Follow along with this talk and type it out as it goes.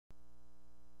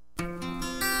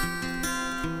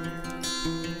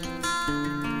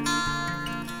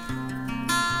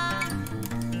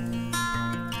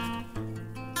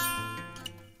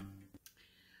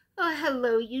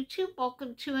Hello YouTube,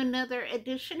 welcome to another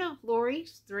edition of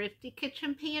Lori's Thrifty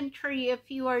Kitchen Pantry.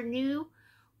 If you are new,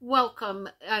 welcome.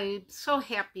 I'm so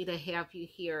happy to have you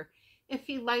here. If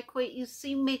you like what you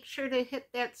see, make sure to hit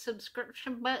that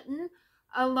subscription button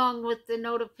along with the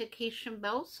notification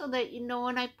bell so that you know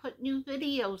when I put new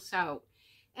videos out.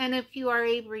 And if you are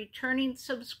a returning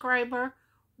subscriber,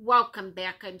 welcome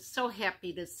back. I'm so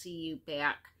happy to see you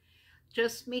back.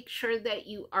 Just make sure that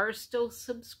you are still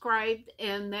subscribed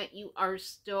and that you are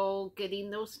still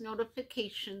getting those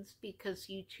notifications, because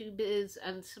YouTube is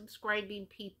unsubscribing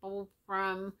people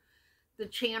from the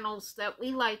channels that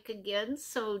we like again.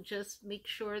 So just make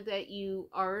sure that you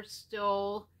are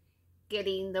still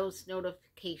getting those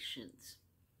notifications.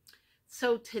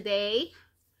 So today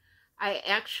I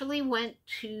actually went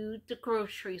to the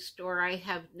grocery store. I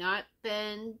have not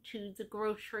been to the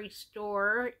grocery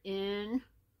store in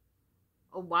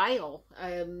a while.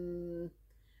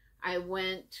 I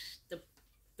went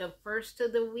the first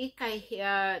of the week. I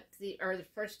had the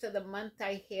first of the month.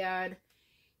 I had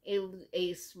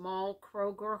a small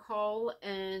Kroger haul,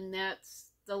 and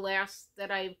that's the last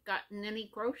that I've gotten any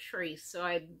groceries. So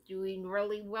I'm doing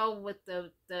really well with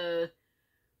the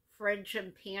fridge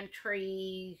and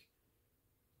pantry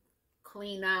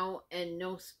clean out and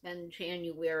no spend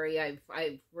January.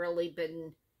 I've really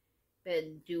been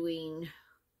doing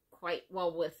quite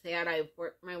well with that. I've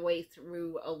worked my way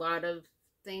through a lot of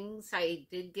things. I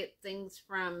did get things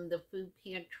from the food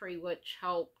pantry, which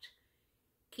helped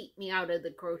keep me out of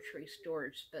the grocery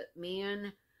stores. But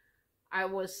man, I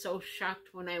was so shocked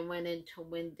when I went into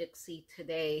Winn-Dixie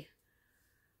today.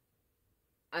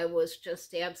 I was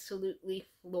just absolutely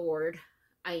floored.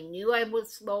 I knew I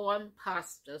was low on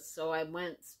pasta, so I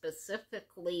went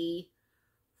specifically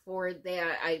for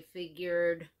that. I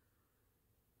figured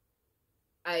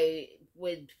I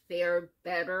would fare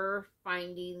better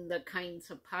finding the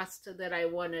kinds of pasta that I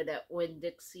wanted at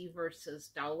Winn-Dixie versus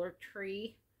Dollar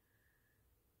Tree.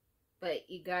 But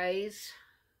you guys,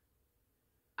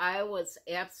 I was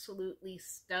absolutely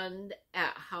stunned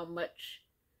at how much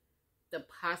the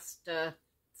pasta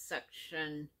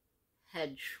section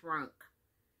had shrunk.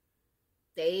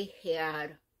 They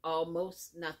had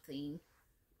almost nothing.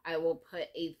 I will put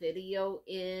a video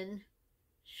in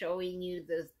showing you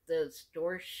the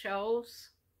store shelves,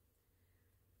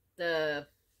 the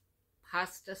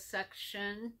pasta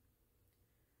section.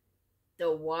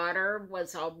 The water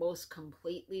was almost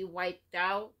completely wiped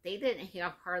out. They didn't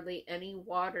have hardly any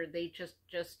water. They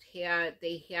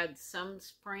had some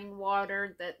spring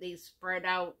water that they spread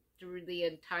out through the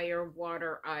entire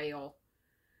water aisle.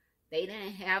 They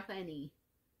didn't have any.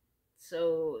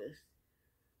 So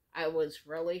I was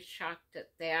really shocked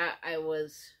at that. I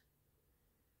was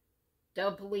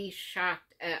doubly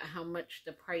shocked at how much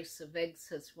the price of eggs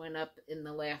has went up in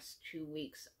the last 2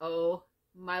 weeks. Oh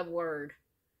my word.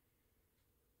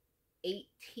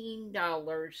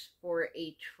 $18 for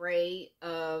a tray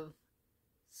of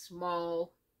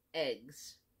small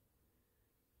eggs.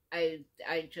 I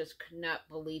just could not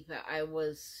believe it. I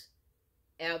was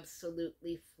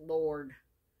absolutely floored.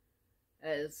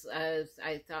 As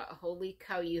I thought, holy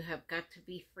cow, you have got to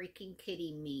be freaking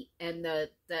kidding me. And the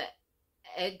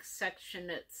egg section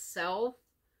itself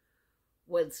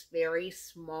was very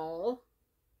small.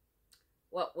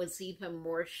 What was even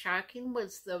more shocking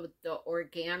was the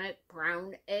organic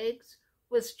brown eggs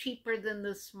was cheaper than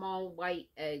the small white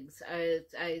eggs.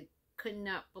 I could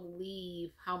not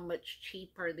believe how much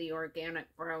cheaper the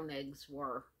organic brown eggs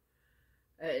were.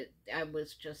 I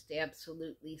was just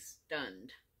absolutely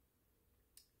stunned.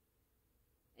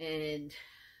 And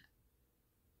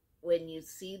when you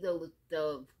see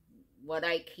the what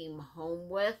I came home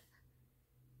with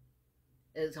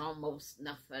is almost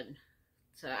nothing.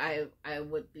 So I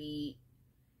would be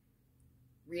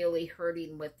really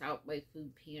hurting without my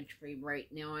food pantry right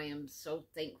now. I am so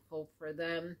thankful for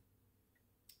them.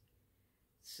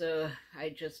 So I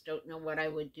just don't know what I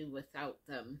would do without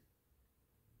them.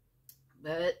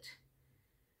 But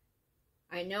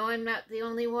I know I'm not the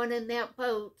only one in that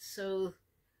boat, so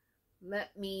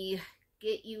let me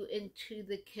get you into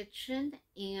the kitchen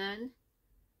and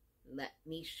let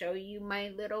me show you my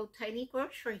little tiny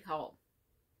grocery haul.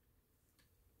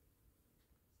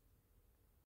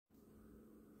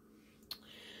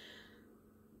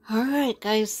 Alright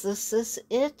guys, this is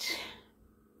it.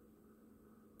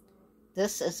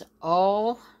 This is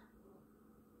all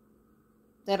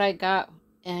that I got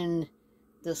in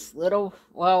this little,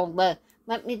 well,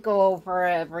 let me go over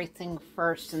everything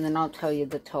first and then I'll tell you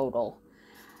the total.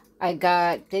 I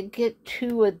did get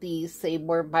 2 of these. They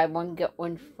were buy one get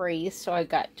one free, so I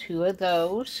got 2 of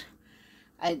those.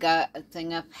 I got a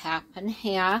thing of half and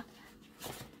half.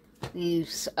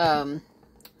 These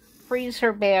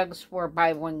freezer bags were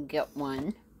buy one, get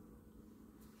one.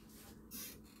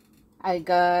 I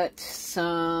got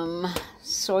some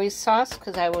soy sauce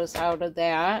because I was out of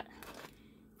that.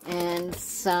 And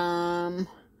some,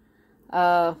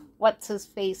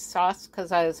 what's-his-face sauce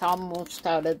because I was almost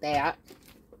out of that.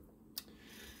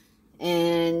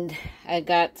 And I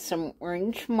got some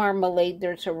orange marmalade.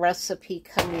 There's a recipe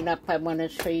coming up I want to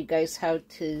show you guys how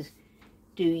to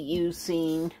do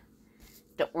using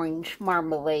the orange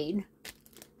marmalade.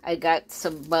 I got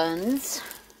some buns.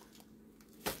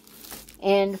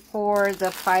 And for the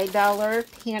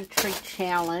 $5 pantry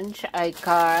challenge, I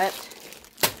got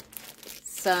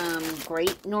some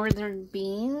Great Northern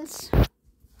beans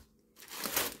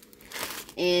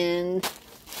and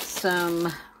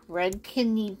some red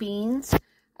kidney beans.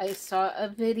 I saw a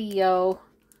video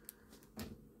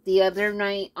the other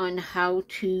night on how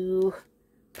to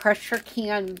pressure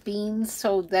can beans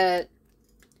so that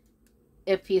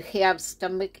if you have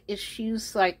stomach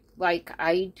issues like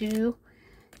I do,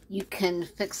 you can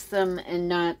fix them and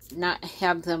not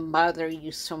have them bother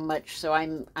you so much. So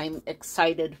I'm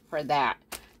excited for that.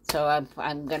 So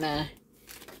I'm gonna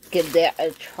give that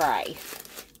a try.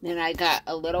 Then I got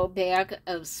a little bag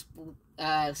of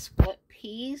split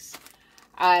peas.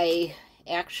 I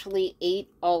actually ate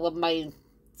all of my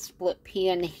split pea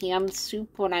and ham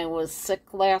soup when I was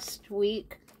sick last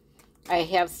week. I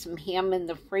have some ham in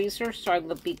the freezer, so I'm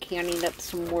going to be canning up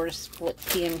some more split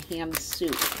pea and ham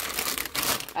soup.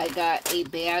 I got a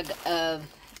bag of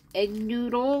egg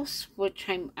noodles, which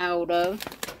I'm out of.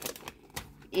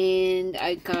 And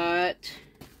I got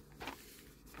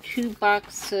 2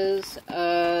 boxes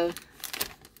of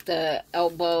the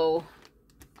Elbow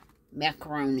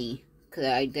macaroni, because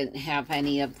I didn't have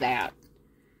any of that.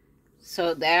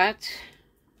 So that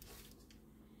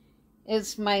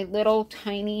is my little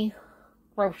tiny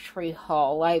grocery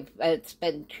haul. It's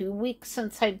been 2 weeks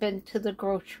since I've been to the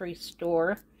grocery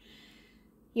store.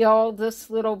 Y'all, this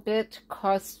little bit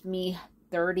cost me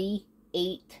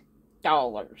 $38.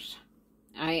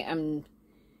 I am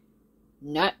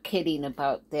not kidding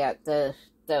about that. The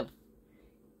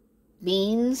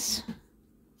beans,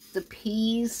 the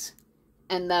peas,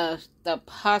 and the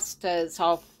pasta is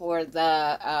all for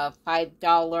the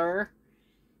 $5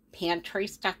 pantry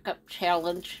stock-up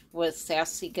challenge with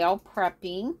Sassy Gal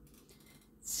Prepping.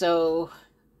 So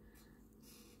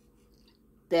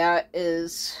that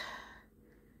is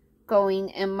going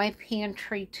in my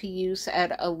pantry to use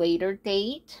at a later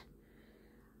date.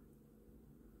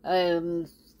 And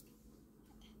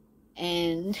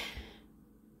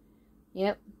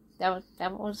yep, that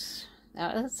was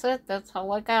it. That's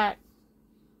all I got.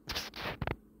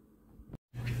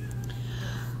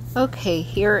 Okay,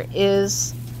 here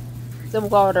is the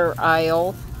water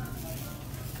aisle.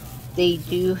 They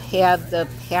do have the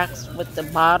packs with the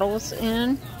bottles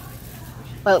in,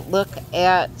 but look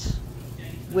at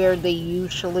where they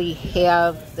usually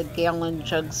have the gallon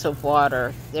jugs of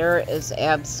water. There is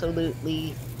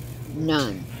absolutely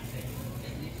none.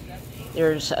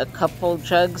 There's a couple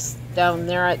jugs down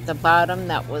there at the bottom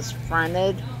that was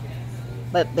fronted,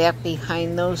 but back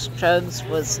behind those jugs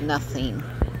was nothing.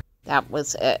 That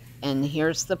was it. And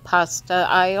here's the pasta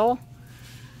aisle.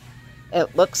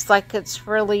 It looks like it's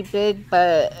really big,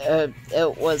 but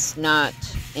it was not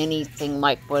anything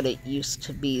like what it used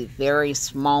to be. Very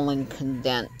small and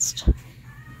condensed.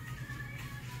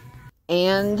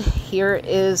 And here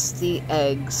is the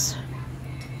eggs.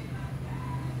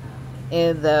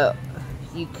 And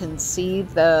you can see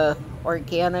the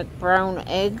organic brown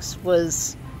eggs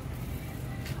was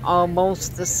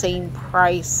almost the same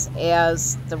price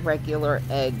as the regular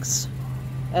eggs.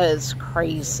 That is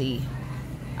crazy.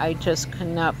 I just could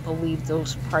not believe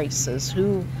those prices.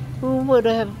 Who would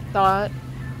have thought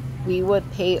we would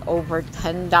pay over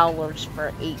 $10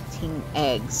 for 18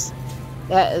 eggs?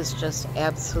 That is just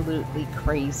absolutely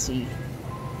crazy.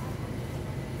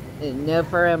 And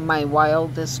never in my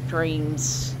wildest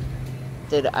dreams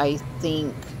did I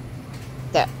think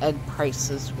that egg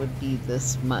prices would be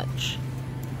this much.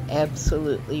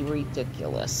 Absolutely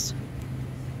ridiculous.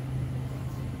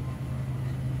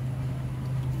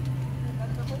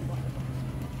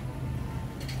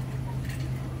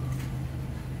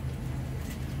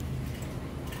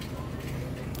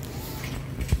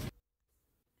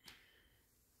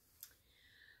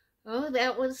 Oh,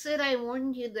 that was it. I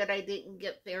warned you that I didn't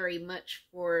get very much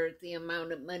for the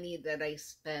amount of money that I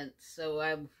spent. So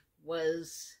I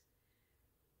was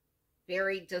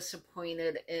very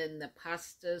disappointed in the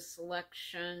pasta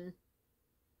selection.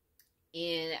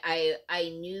 And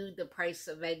I knew the price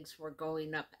of eggs were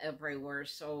going up everywhere.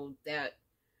 So that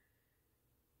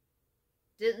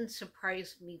didn't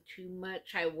surprise me too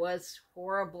much. I was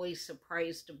horribly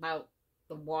surprised about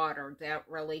the water. That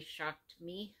really shocked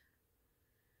me.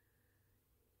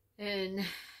 And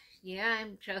yeah,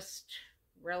 I'm just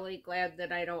really glad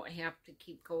that I don't have to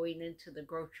keep going into the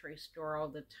grocery store all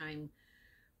the time.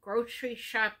 Grocery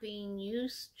shopping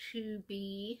used to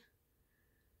be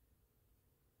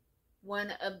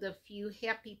one of the few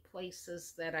happy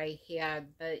places that I had,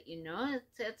 but you know,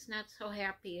 it's not so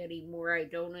happy anymore. I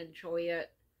don't enjoy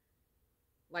it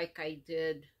like I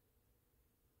did,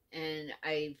 and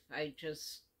I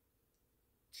just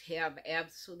have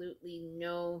absolutely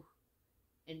no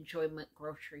enjoyment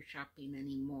grocery shopping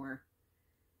anymore.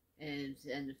 And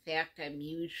in fact, I'm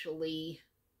usually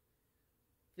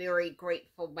very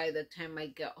grateful by the time I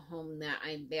get home that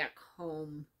I'm back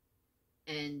home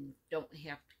and don't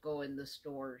have to go in the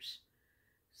stores.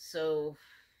 So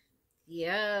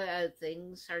yeah,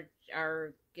 things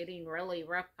are getting really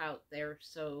rough out there.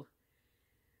 So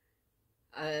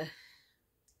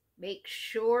make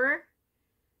sure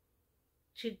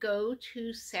to go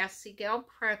to Sassy Gal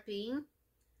Prepping.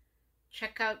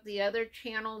 Check out the other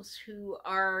channels who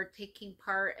are taking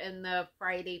part in the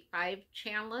Friday 5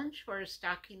 challenge. We're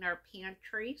stocking our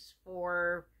pantries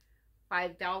for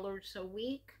 $5 a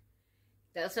week.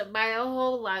 Doesn't buy a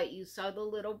whole lot. You saw the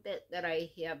little bit that I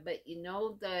have, but you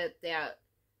know that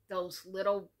those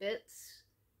little bits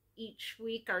each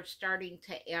week are starting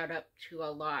to add up to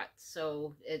a lot.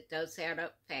 So it does add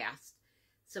up fast.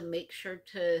 So make sure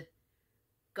to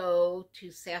go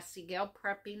to Sassy Gal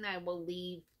Prepping. I will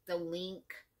leave the link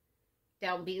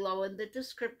down below in the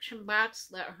description box.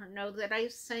 Let her know that I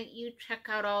sent you. Check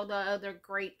out all the other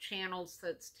great channels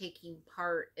that's taking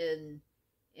part in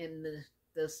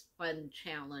this fun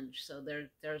challenge. So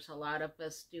there's a lot of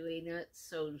us doing it.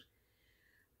 So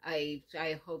I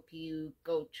hope you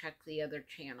go check the other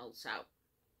channels out.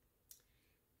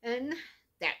 And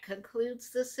that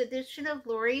concludes this edition of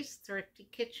Lori's Thrifty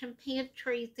Kitchen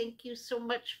Pantry. Thank you so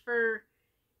much for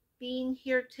being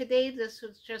here today. This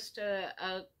was just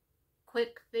a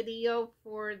quick video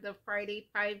for the Friday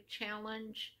 5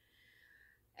 challenge.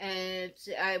 And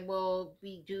I will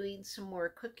be doing some more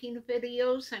cooking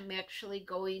videos. I'm actually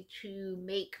going to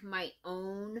make my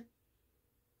own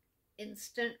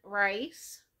instant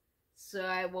rice. So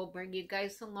I will bring you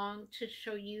guys along to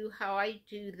show you how I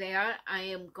do that. I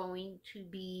am going to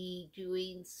be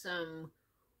doing some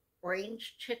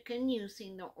orange chicken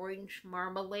using the orange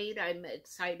marmalade. I'm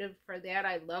excited for that.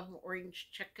 I love orange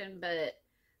chicken, but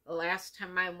the last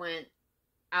time I went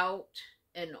out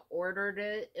and ordered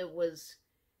it, it was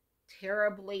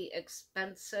terribly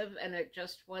expensive and it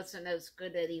just wasn't as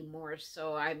good anymore.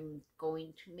 So I'm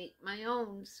going to make my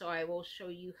own. So I will show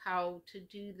you how to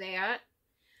do that.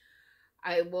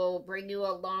 I will bring you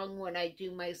along when I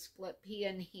do my split pea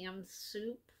and ham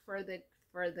soup for the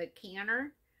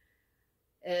canner.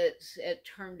 It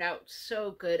turned out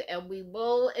so good, and we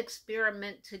will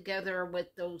experiment together with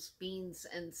those beans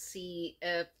and see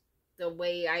if the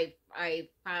way I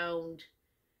found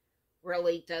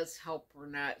really does help or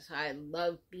not. So I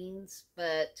love beans,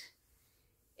 but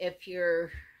if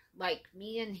you're like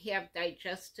me and have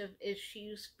digestive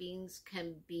issues, beans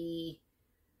can be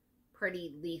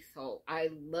pretty lethal. I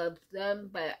love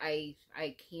them, but I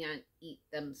can't eat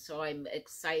them. So I'm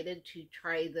excited to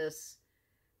try this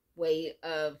way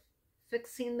of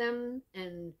fixing them,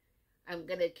 and I'm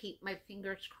gonna keep my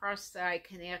fingers crossed that I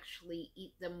can actually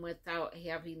eat them without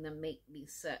having them make me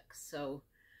sick. So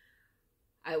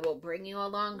I will bring you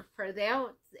along for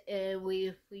that, and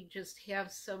we just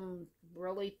have some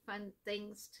really fun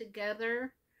things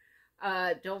together.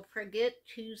 Don't forget,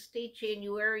 Tuesday,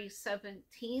 January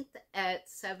 17th at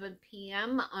 7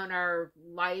 p.m. on our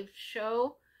live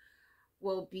show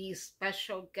will be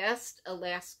special guest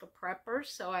Alaska Prepper.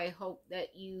 So I hope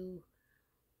that you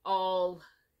all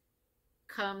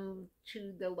come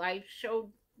to the live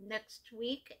show next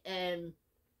week and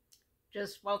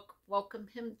just welcome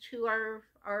him to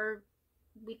our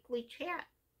weekly chat.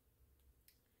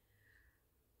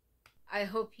 I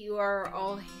hope you are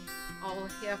all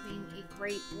having a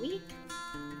great week.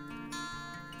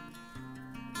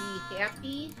 Be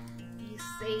happy, be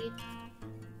safe,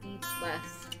 be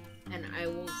blessed, and I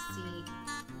will see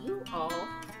you all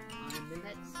on the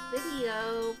next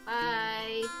video.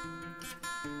 Bye.